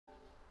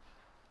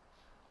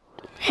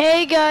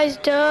Hey guys,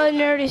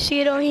 Nerdy see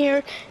it on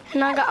here,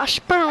 and I got a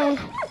spoon.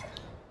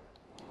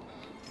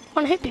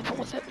 Wanna hit people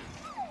with it.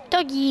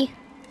 Dougie.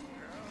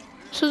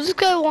 So this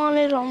guy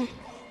wanted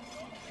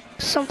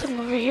something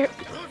over here.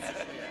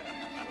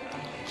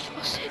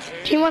 Sausage.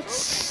 He wants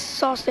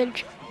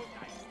sausage.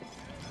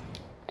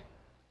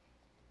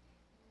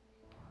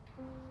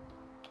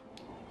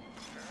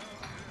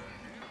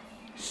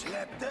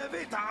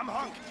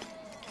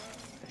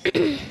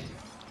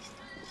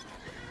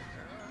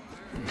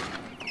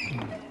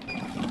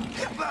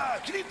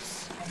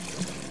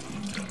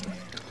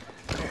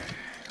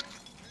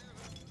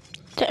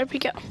 There we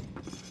go.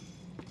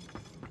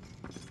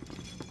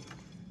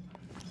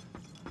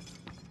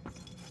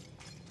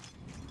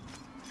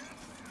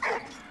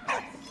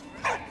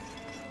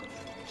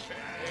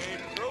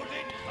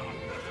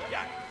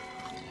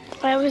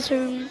 I always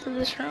remember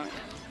this wrong.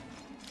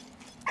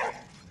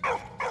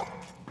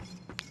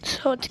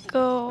 So let's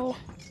go.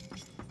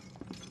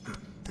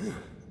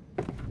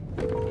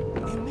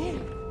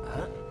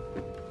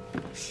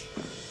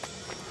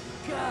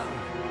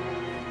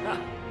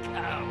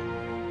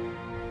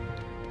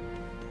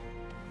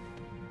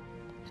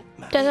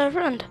 That's our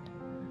friend.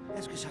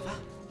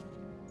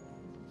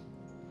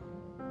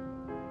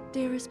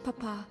 Dearest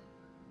Papa,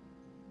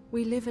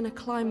 we live in a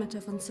climate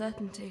of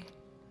uncertainty.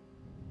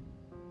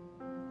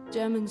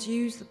 Germans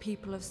use the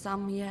people of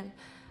Saint-Mihiel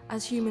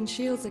as human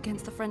shields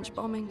against the French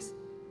bombings.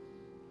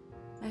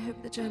 I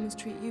hope the Germans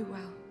treat you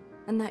well,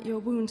 and that your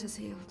wound has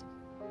healed.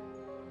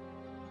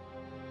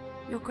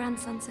 Your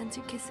grandson sent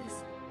you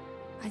kisses.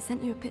 I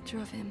sent you a picture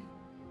of him.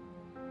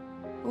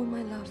 All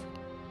my love.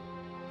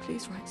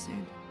 Please write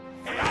soon.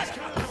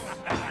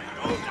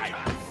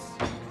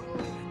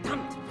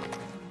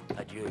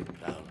 Adieu,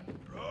 clown.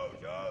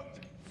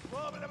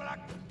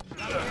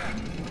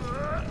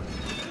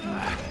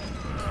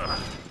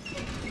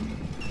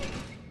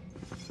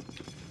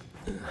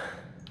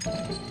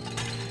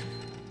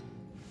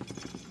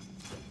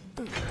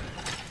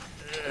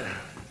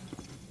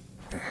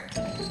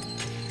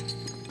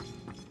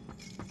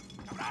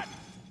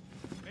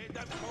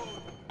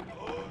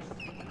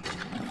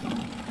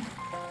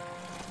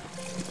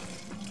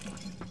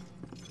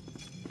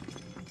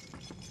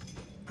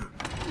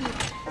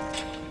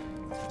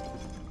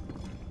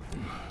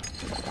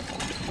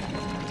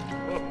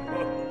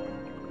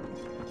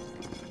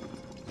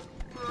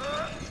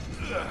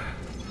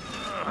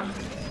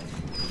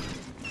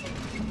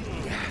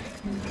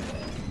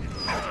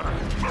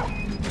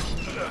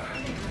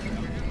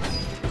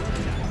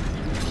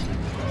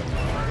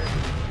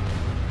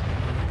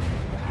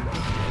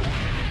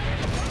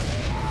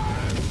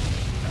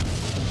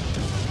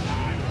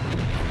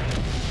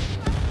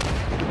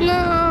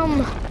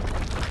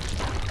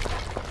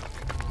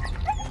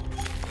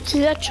 This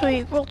is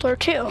actually World War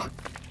II,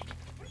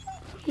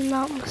 if I'm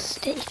not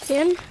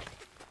mistaken.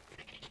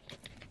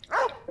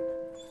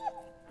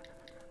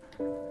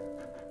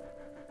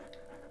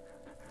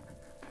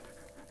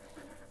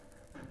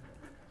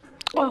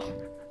 Oh.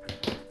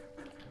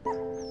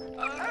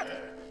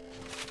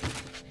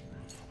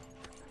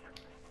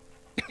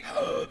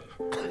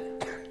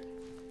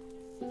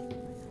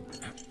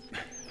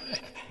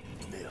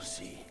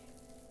 Merci.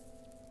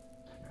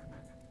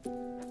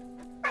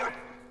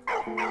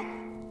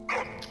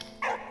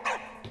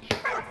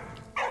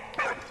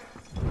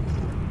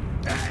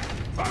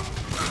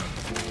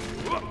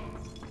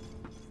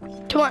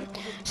 Come on.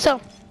 So.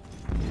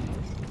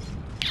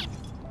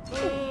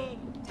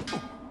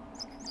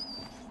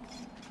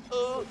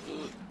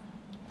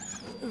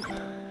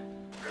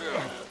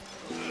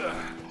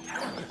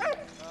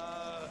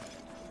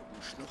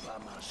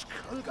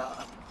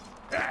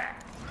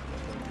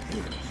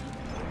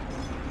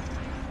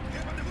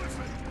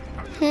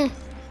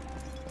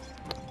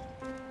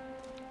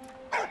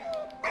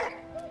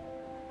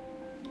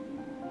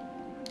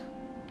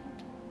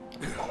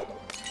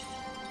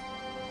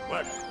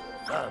 What?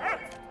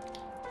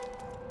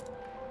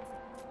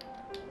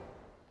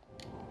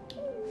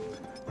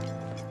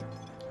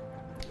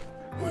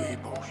 Oui,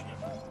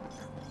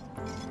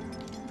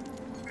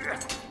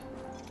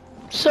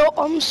 So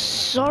I'm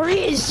sorry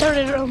it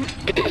started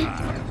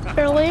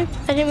early.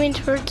 I didn't mean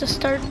for it to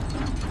start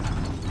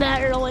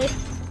that early.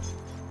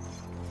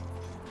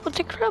 What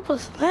the crap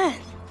was that?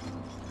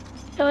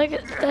 I like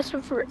it. That's a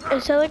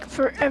is that like a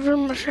forever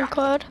mushroom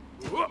cloud?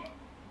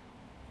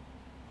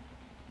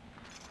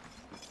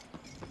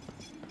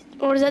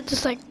 Or is that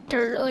just like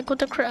dirt? Like what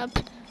the crap?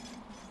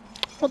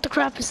 What the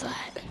crap is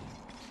that? Is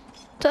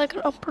that like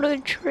an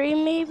uprooted tree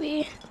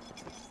maybe?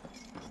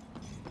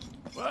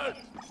 What?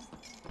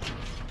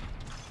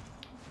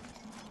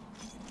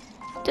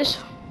 This.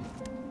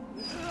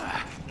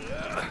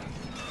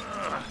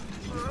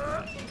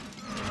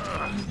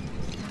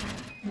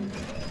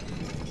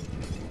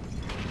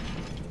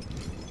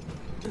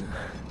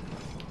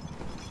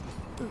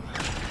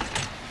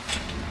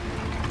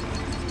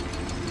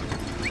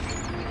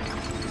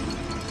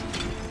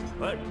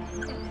 What?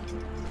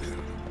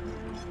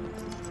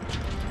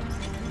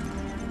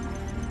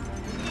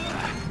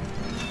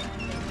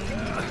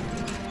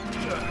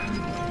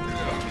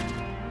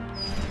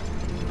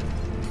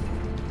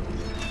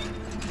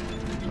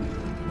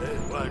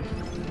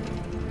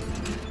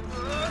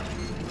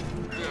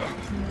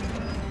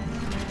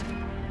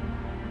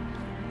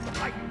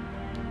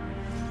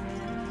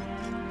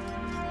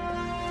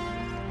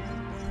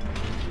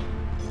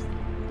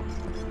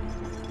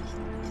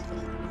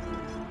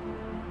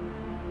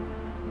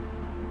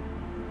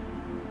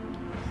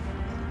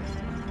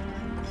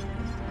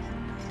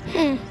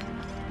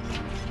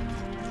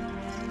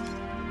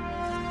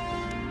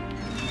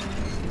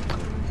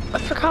 I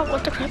forgot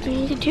what the crap I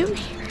need to do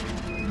here.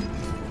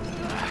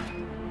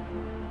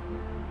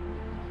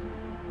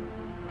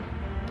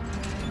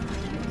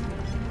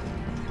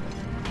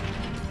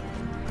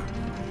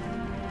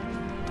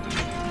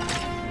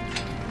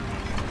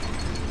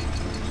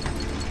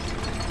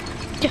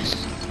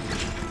 Yes.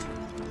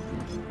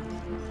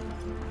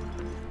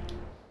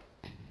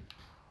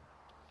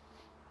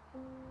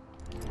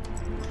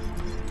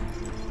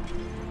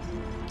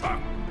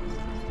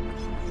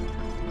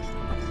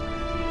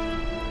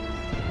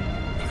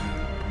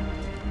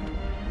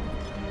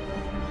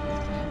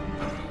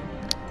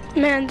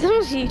 Man, this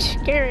was the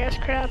scary ass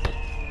crap.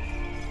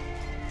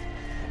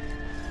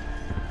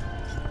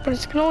 But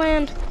it's gonna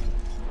land.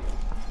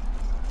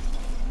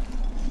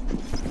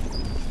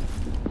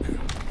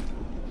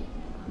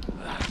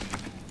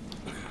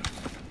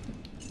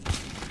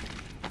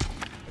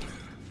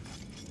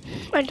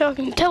 My dog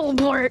can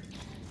teleport.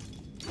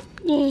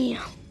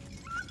 Yeah.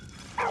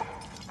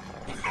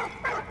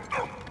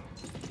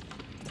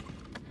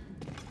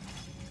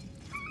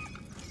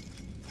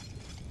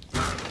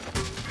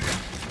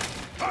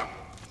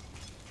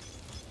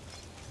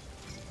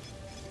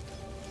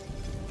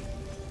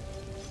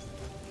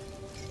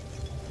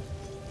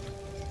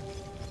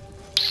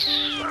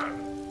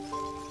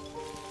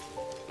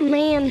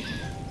 Man.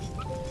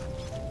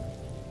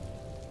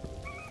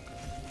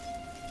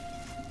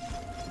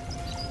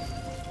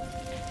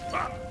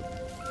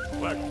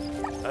 What?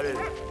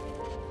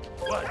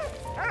 What?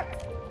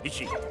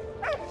 Ichi. Okay,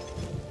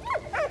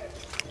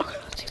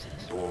 let's do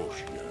this.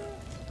 Bullshit.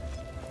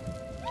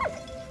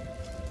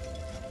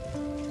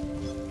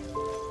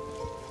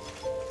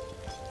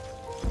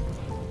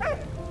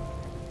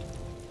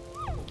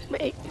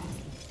 Wait.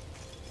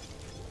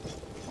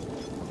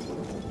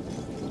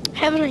 I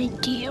have an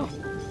idea.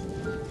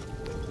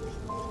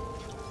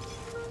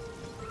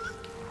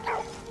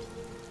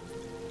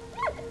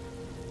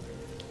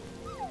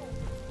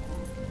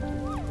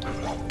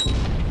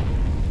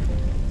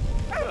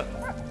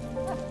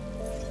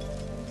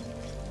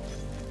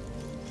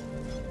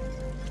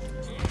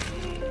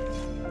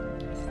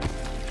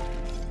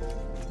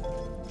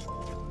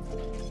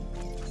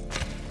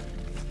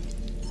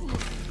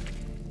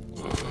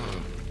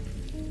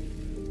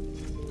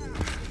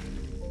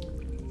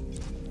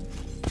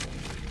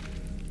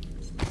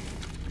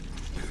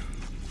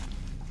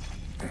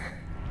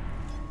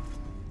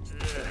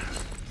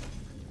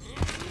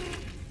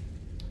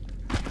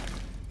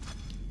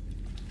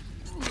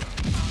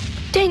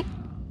 Dang!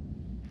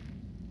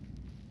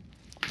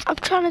 I'm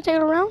trying to take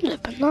it around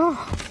it, but no.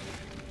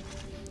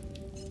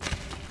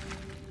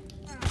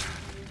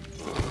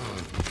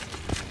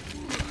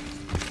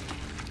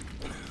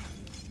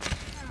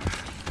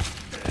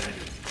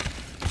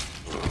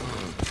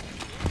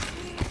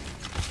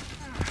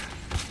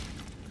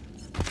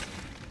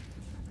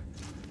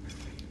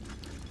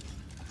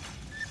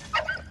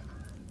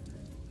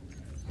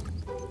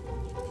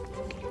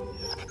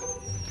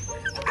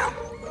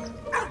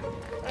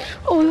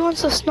 Oh, he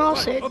wants a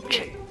sausage.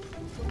 Okay.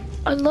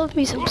 I love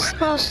me some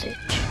sausage.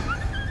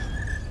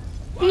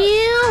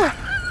 Yeah.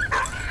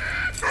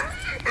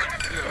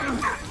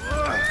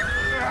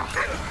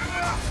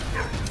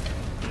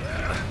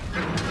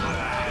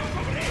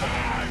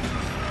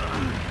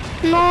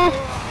 No.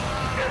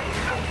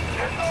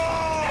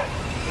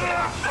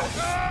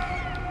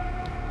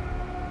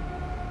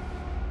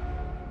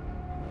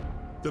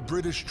 The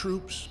British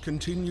troops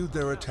continued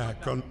their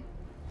attack on...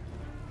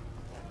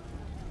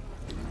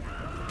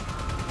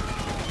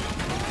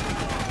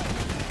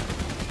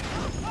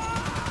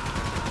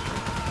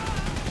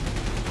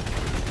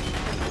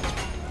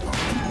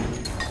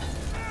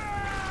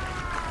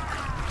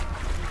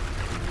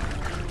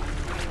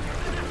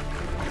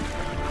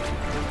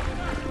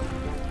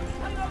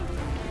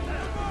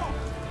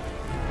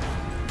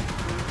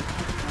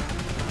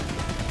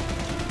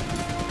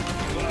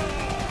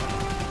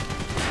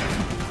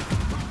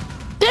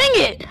 Dang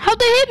it! How'd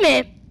they hit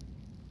me?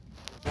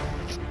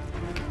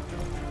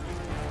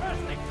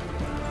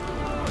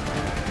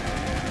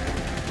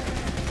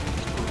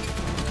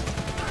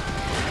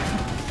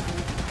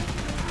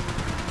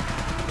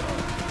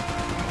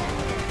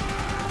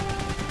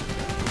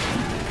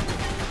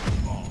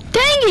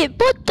 Dang it!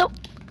 What the?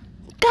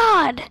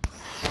 God!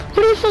 What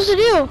are you supposed to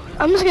do?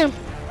 I'm just gonna...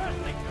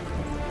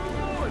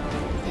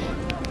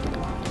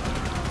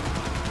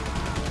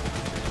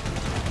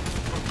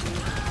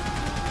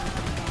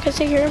 Can I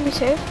stay here and be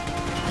safe?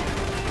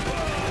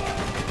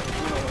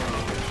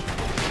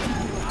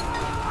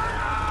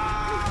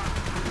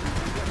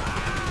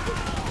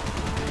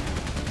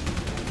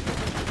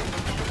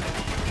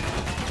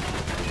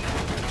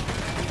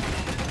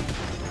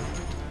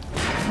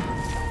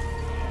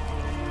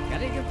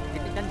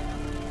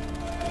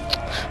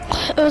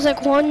 It was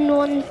like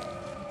 1-1.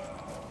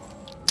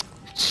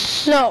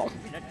 So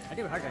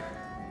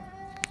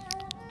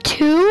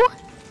 2.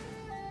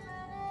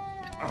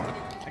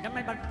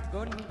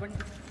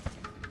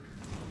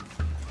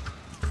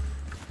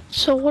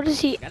 So what is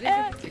he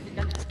at?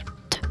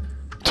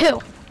 2.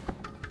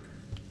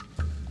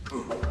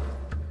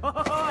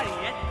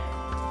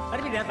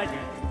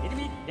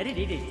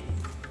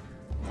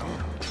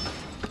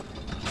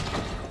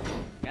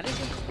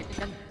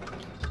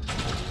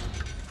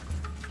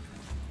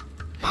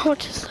 How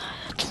much is that?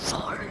 That's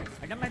 4.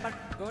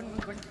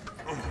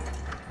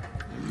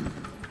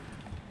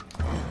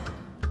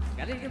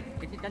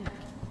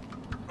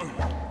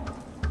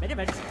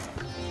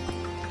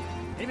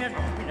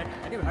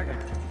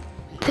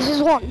 This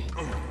is 1.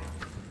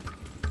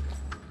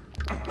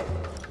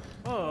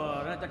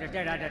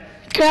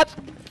 Crap.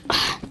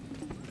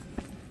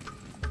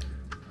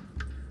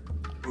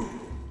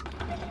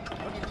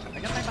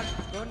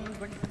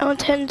 I want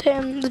to hand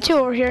him the 2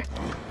 over here.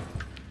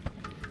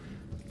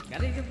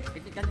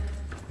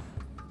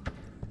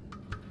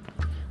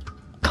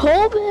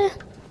 Colby.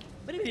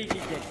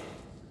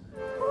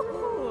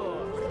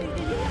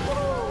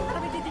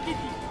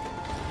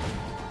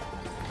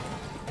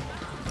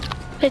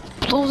 Let's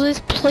blow this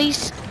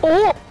place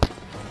up.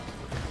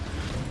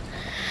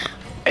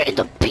 And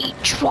the beat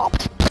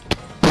dropped.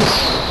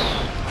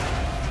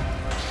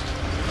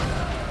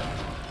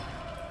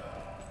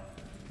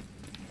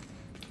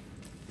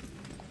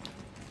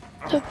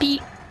 The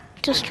beat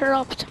just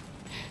dropped.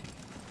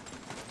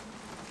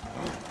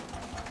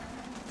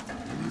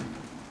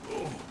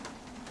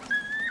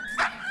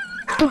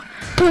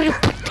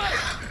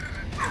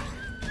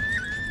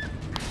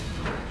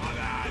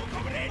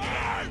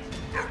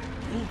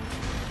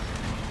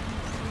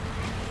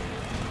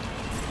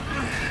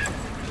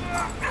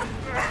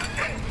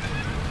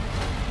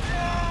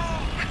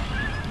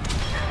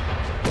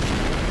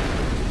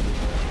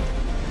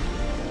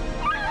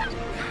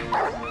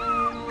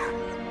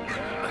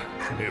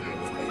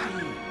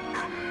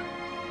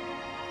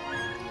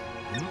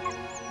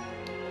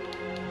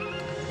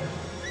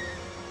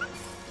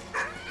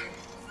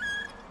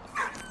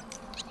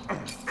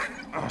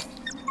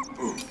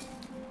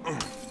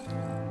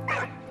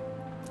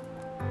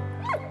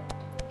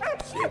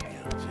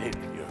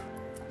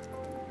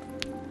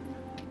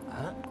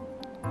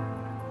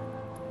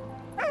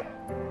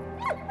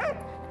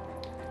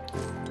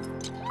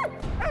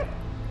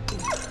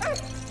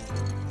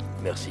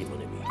 Merci,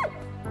 mon ami.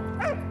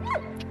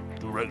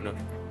 Du regner.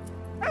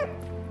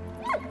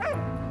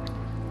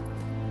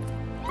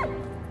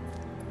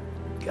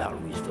 Carl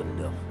Louis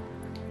Thunder.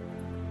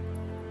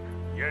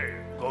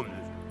 Yeah, come.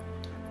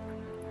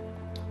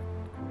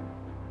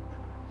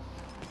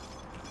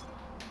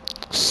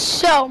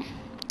 So,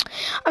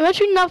 I'm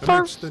actually not far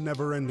Amidst the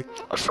never-ending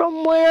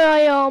from where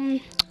I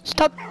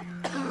stopped.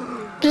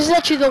 This is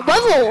actually the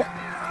level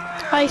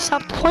I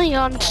stopped playing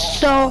on,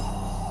 so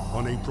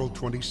on April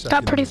 22nd,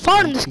 got pretty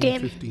far in this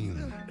game.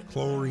 1915,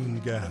 chlorine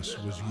gas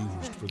was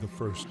used for the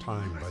first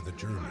time by the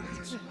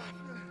Germans.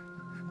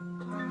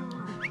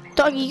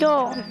 Doggy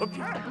go.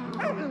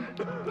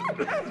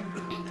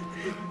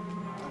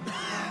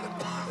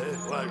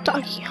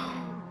 Doggy go.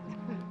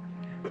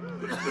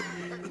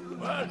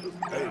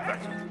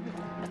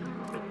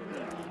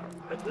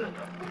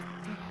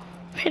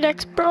 Hey,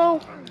 Dex,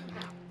 bro.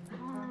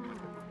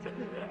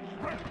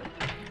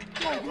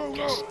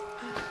 Yes.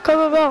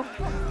 Go.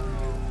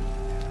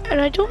 And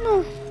I don't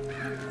know.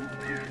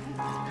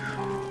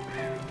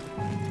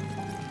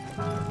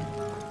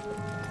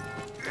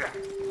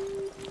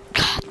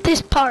 God,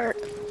 this part.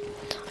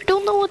 I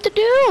don't know what to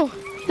do.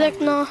 He's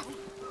like, nah.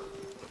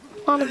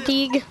 I wanna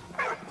dig.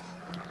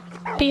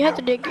 But you have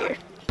to dig here.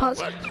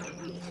 Pause.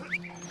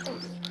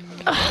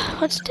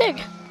 Let's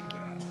dig.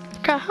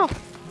 Okay, how?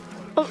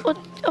 Oh,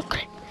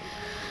 okay.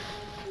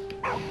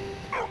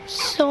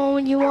 So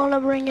you wanna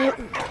bring it?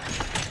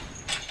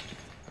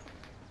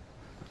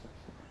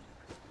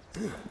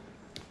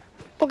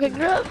 Okay,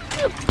 grab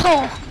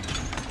Paul.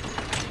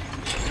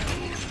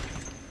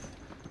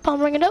 Paul,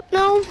 bring it up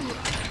now.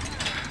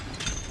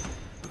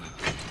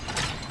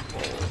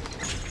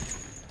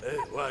 Hey,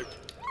 what?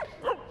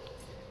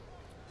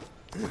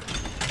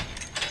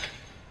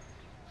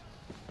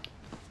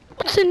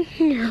 What's in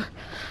here?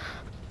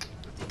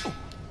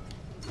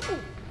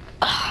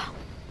 Oh,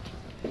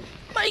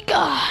 my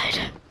God.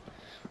 You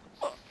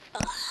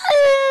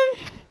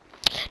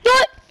know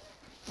what?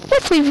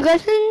 Let's leave you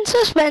guys in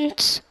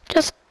suspense.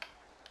 Just.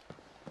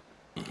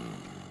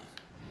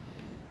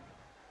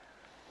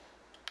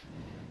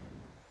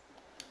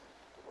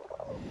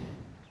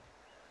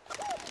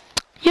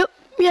 Yep,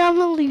 yeah, I'm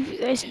gonna leave you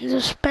guys in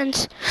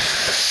suspense.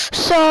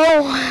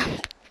 So,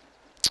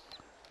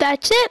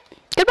 that's it.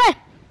 Goodbye.